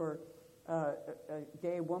easier for a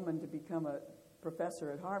gay woman to become a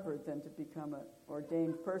professor at Harvard than to become an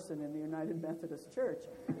ordained person in the United Methodist Church,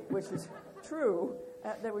 which is true.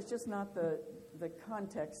 That was just not the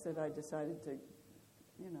context that I decided to,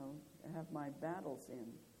 have my battles in.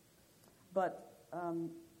 But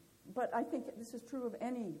I think this is true of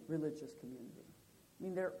any religious community. I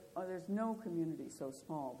mean, there's no community so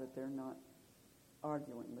small that they're not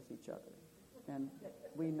arguing with each other. And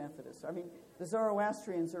we Methodists, I mean, the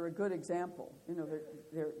Zoroastrians are a good example.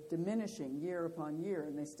 They're diminishing year upon year,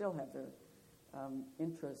 and they still have their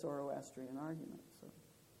intra-Zoroastrian arguments. So,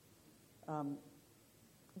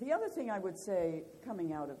 the other thing I would say,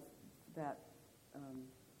 coming out of that,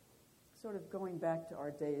 sort of going back to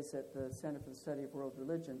our days at the Center for the Study of World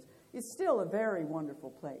Religions, it's still a very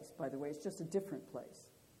wonderful place, by the way. It's just a different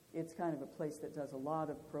place. It's kind of a place that does a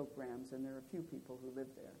lot of programs, and there are a few people who live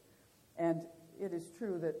there. And it is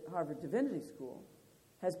true that Harvard Divinity School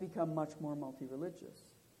has become much more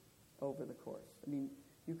multi-religious over the course. I mean,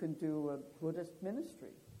 you can do a Buddhist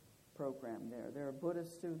ministry program there. There are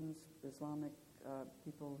Buddhist students, Islamic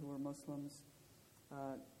people who are Muslims,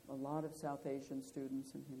 a lot of South Asian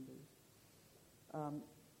students and Hindus.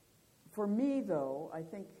 For me, though, I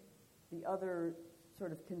think the other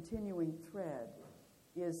sort of continuing thread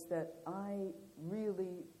is that I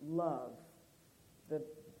really love the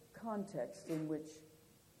context in which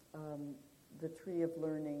the tree of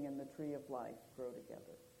learning and the tree of life grow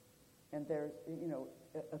together. And there's,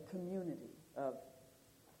 a community of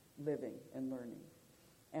living and learning.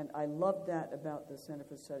 And I love that about the Center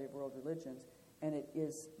for the Study of World Religions, and it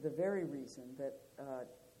is the very reason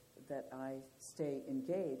that I stay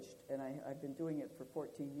engaged, and I've been doing it for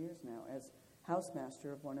 14 years now, as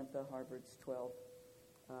housemaster of one of the Harvard's 12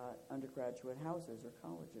 undergraduate houses or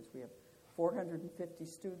colleges. We have 450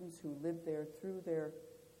 students who live there through their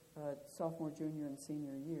sophomore, junior, and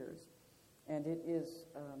senior years. And it is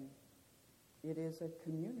a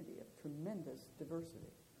community of tremendous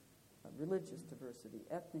diversity, religious diversity,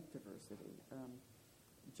 ethnic diversity,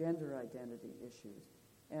 gender identity issues.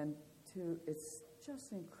 And it's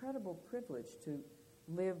just an incredible privilege to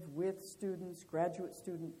live with students, graduate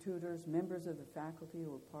student tutors, members of the faculty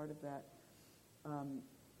who are part of that,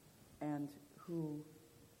 and who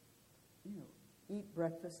eat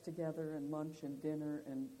breakfast together and lunch and dinner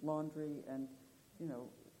and laundry, and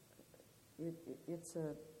it's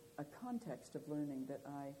a context of learning that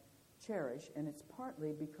I cherish, and it's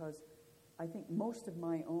partly because I think most of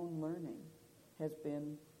my own learning has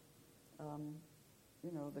been,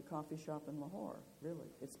 the coffee shop in Lahore, really.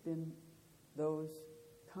 It's been those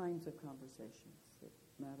kinds of conversations that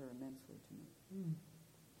matter immensely to me.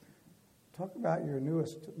 Talk about your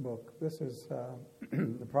newest book. This is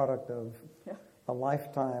the product of a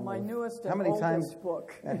lifetime. My of newest how and many oldest times,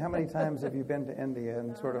 book. And how many times have you been to India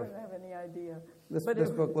and I don't have any idea. This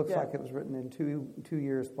book looks like it was written in two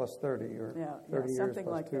years plus 30, or 30 years something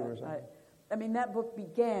plus like 2 that. or something. I mean, that book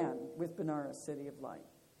began with Benares, City of Light,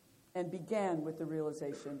 and began with the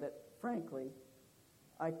realization that, frankly,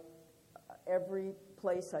 every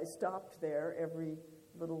place I stopped there, every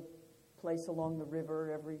little place along the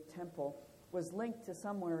river, every temple, was linked to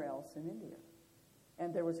somewhere else in India.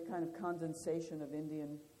 And there was a kind of condensation of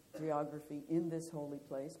Indian geography in this holy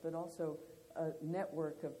place, but also a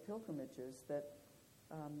network of pilgrimages that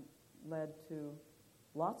led to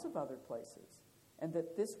lots of other places, and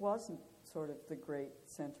that this wasn't sort of the great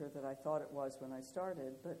center that I thought it was when I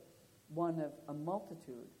started, but one of a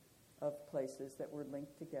multitude of places that were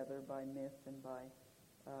linked together by myth and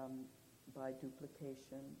by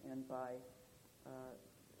duplication and by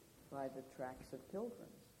the tracks of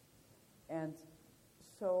pilgrims. And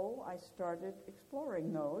so I started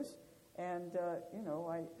exploring those, and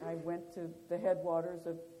I went to the headwaters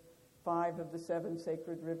of 5 of the 7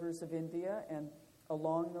 sacred rivers of India, and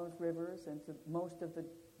along those rivers, and to most of the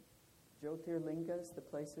Jyotirlingas, the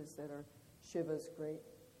places that are Shiva's great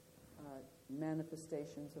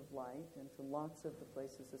manifestations of light, and to lots of the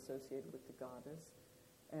places associated with the goddess,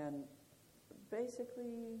 and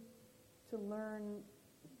basically to learn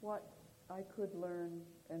what I could learn,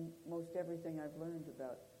 and most everything I've learned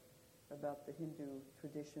about the Hindu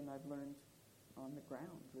tradition I've learned on the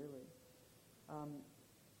ground, really.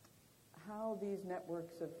 How these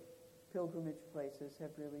networks of pilgrimage places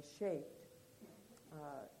have really shaped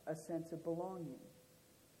a sense of belonging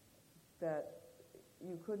that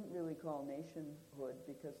you couldn't really call nationhood,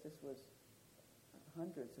 because this was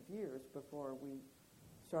hundreds of years before we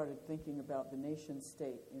started thinking about the nation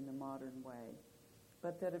state in the modern way,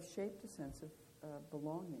 but that have shaped a sense of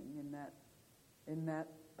belonging in that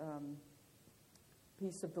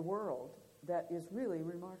piece of the world that is really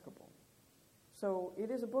remarkable. So it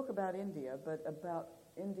is a book about India, but about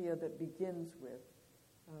India that begins with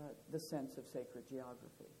the sense of sacred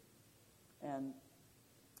geography. And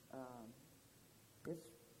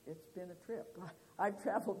it's been a trip. I've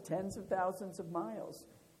traveled tens of thousands of miles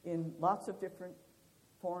in lots of different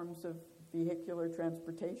forms of vehicular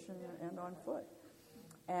transportation and on foot.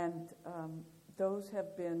 And those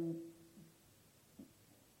have been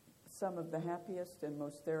some of the happiest and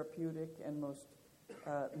most therapeutic and most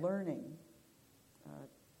learning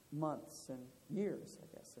months and years, I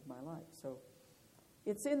guess, of my life. So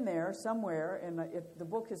it's in there somewhere, and the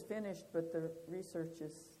book is finished, but the research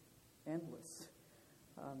is endless.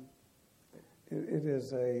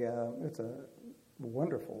 It's a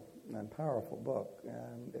wonderful and powerful book,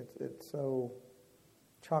 and it's so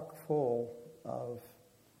chock full of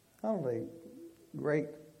not only great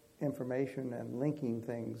information and linking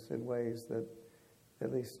things in ways that,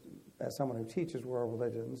 at least as someone who teaches world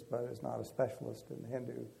religions but is not a specialist in the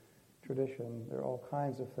Hindu tradition, there are all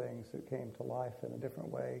kinds of things that came to life in a different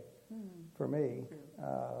way for me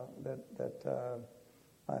that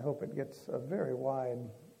I hope it gets a very wide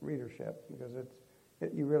readership, because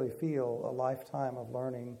you really feel a lifetime of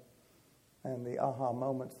learning, and the aha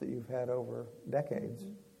moments that you've had over decades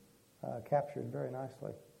captured very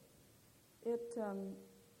nicely. It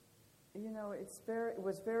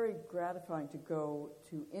was very gratifying to go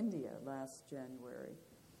to India last January.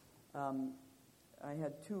 I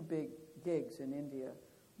had 2 big gigs in India.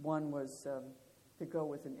 One was to go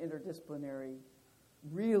with an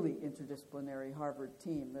really interdisciplinary Harvard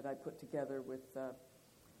team that I put together with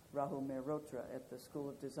Rahul Mehrotra at the School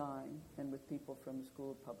of Design, and with people from the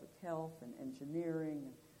School of Public Health and Engineering,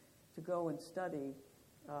 and to go and study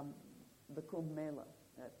the Kumbh Mela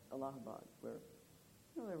at Allahabad, where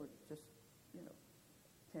there were just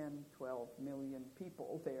 10, 12 million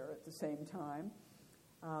people there at the same time.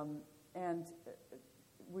 And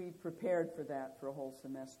we prepared for that for a whole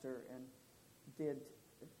semester and did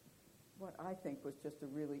what I think was just a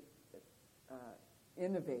really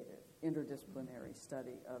innovative interdisciplinary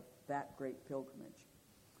study of that great pilgrimage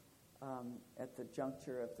at the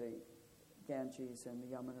juncture of the Ganges and the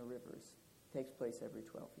Yamuna rivers. It takes place every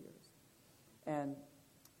 12 years. And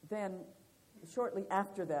then shortly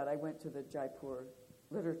after that, I went to the Jaipur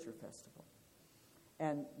Literature Festival.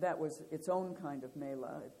 And that was its own kind of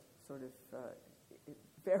mela. It sort of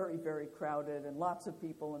very, very crowded, and lots of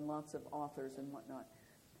people and lots of authors and whatnot.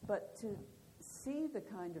 But to see the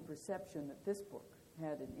kind of reception that this book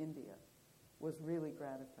had in India was really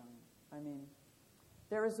gratifying. I mean,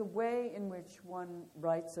 there is a way in which one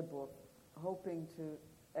writes a book hoping to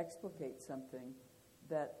explicate something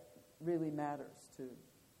that really matters to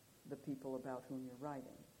the people about whom you're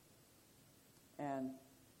writing. And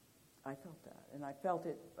I felt that, and I felt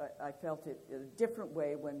it in a different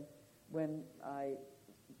way when I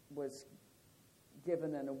was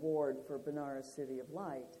given an award for Benares City of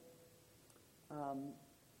Light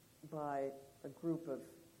by a group of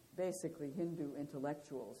basically Hindu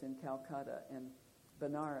intellectuals in Calcutta and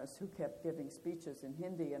Benares who kept giving speeches in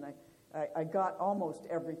Hindi, and I got almost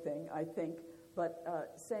everything, I think, but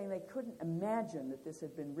saying they couldn't imagine that this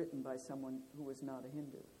had been written by someone who was not a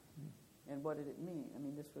Hindu. And what did it mean? I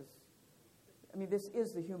mean, this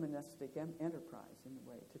is the humanistic enterprise in a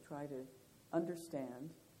way, to try to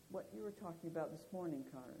understand what you were talking about this morning,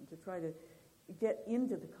 Karen, to try to get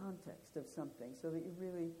into the context of something so that you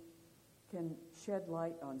really can shed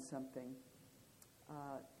light on something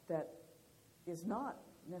that is not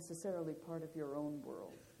necessarily part of your own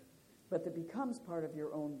world, but that becomes part of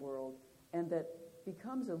your own world and that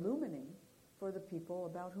becomes illumining for the people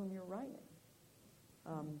about whom you're writing.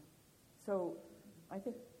 So I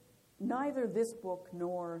think neither this book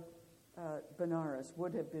nor Benares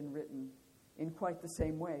would have been written in quite the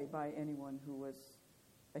same way by anyone who was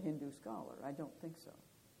a Hindu scholar. I don't think so.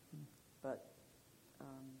 But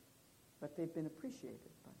they've been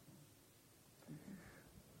appreciated by him.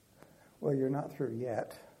 Well, you're not through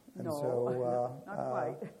yet. And no, so, not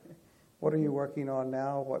quite. What are you working on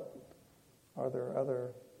now? What are there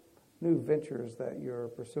other new ventures that you're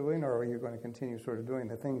pursuing, or are you going to continue sort of doing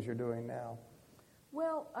the things you're doing now?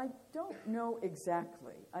 Well, I don't know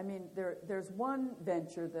exactly. I mean, there's one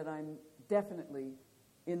venture that I'm definitely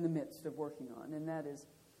in the midst of working on, and that is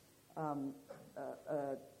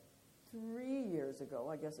 3 years ago,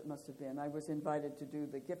 I guess it must have been, I was invited to do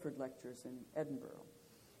the Gifford Lectures in Edinburgh.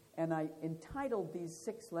 And I entitled these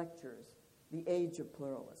 6 lectures, The Age of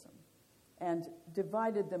Pluralism, and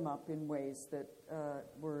divided them up in ways that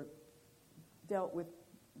were dealt with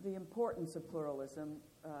the importance of pluralism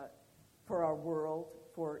for our world,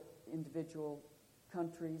 for individual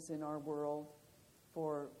countries in our world,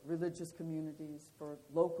 for religious communities, for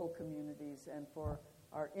local communities, and for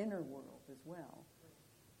our inner world as well.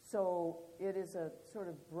 So it is a sort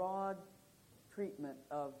of broad treatment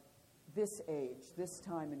of this age, this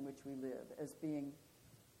time in which we live, as being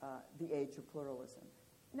the age of pluralism.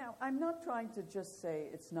 Now, I'm not trying to just say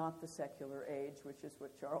it's not the secular age, which is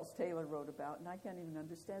what Charles Taylor wrote about, and I can't even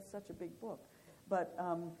understand. It's such a big book. But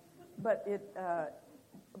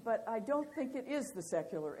I don't think it is the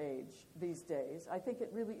secular age these days. I think it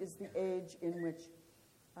really is the age in which,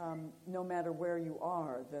 no matter where you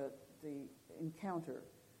are, the encounter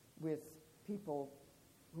with people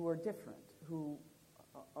who are different, who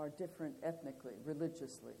are different ethnically,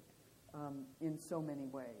 religiously, in so many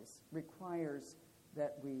ways, requires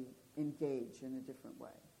that we engage in a different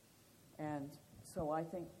way. And so I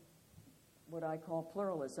think what I call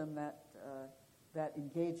pluralism, that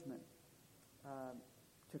engagement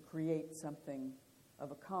to create something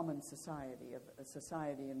of a common society, of a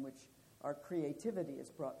society in which our creativity is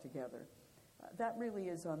brought together, that really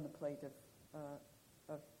is on the plate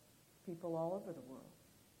of people all over the world.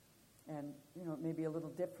 And, you know, it may be a little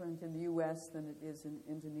different in the U.S. than it is in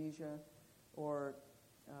Indonesia or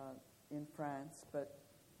in France, but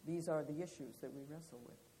these are the issues that we wrestle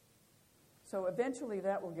with. So eventually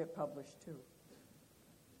that will get published, too.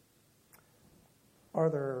 Are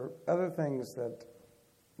there other things that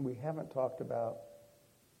we haven't talked about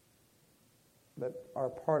that are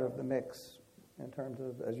part of the mix in terms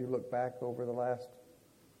of, as you look back over the last,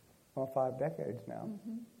 5 decades now?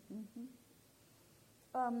 Mm-hmm.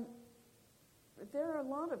 Mm-hmm. There are a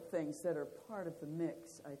lot of things that are part of the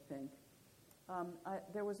mix, I think.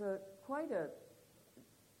 There was quite a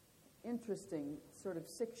interesting sort of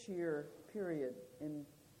 6-year period in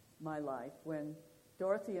my life when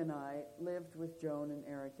Dorothy and I lived with Joan and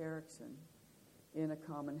Eric Erikson in a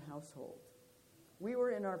common household. We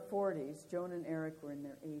were in our 40s, Joan and Eric were in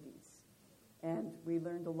their 80s, and we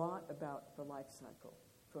learned a lot about the life cycle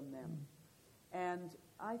from them. And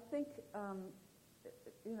I think,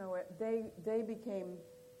 they became,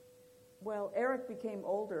 well, Eric became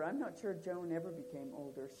older. I'm not sure Joan ever became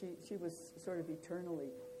older. She was sort of eternally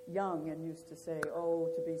young and used to say,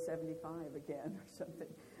 to be 75 again or something.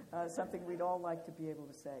 Something we'd all like to be able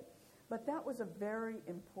to say. But that was a very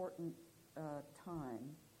important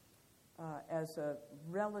time as a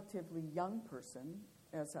relatively young person,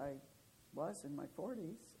 as I was in my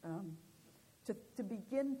 40s, to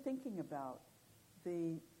begin thinking about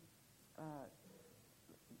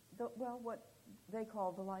what they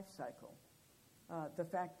call the life cycle, the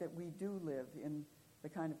fact that we do live in the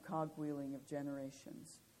kind of cogwheeling of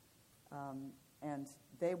generations. And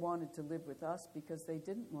they wanted to live with us because they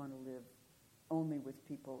didn't want to live only with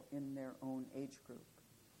people in their own age group.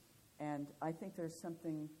 And I think there's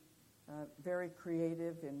something very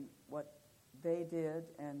creative in what they did,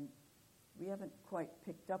 and we haven't quite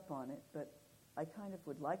picked up on it, but I kind of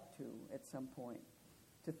would like to, at some point,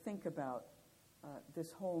 to think about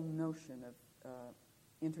this whole notion of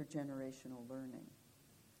intergenerational learning,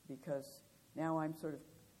 because now I'm sort of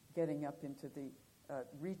getting up into the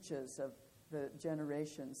reaches of the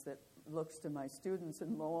generations that looks to my students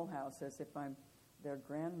in Lowell House as if I'm their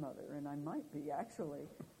grandmother, and I might be actually.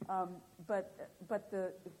 But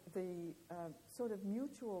the sort of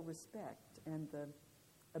mutual respect and the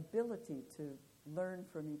ability to learn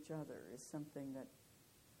from each other is something that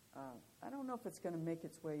I don't know if it's going to make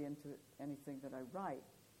its way into anything that I write,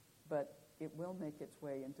 but it will make its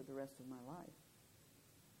way into the rest of my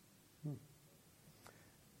life.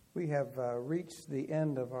 We have reached the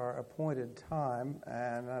end of our appointed time,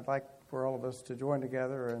 and I'd like for all of us to join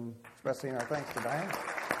together in expressing our thanks to Diane.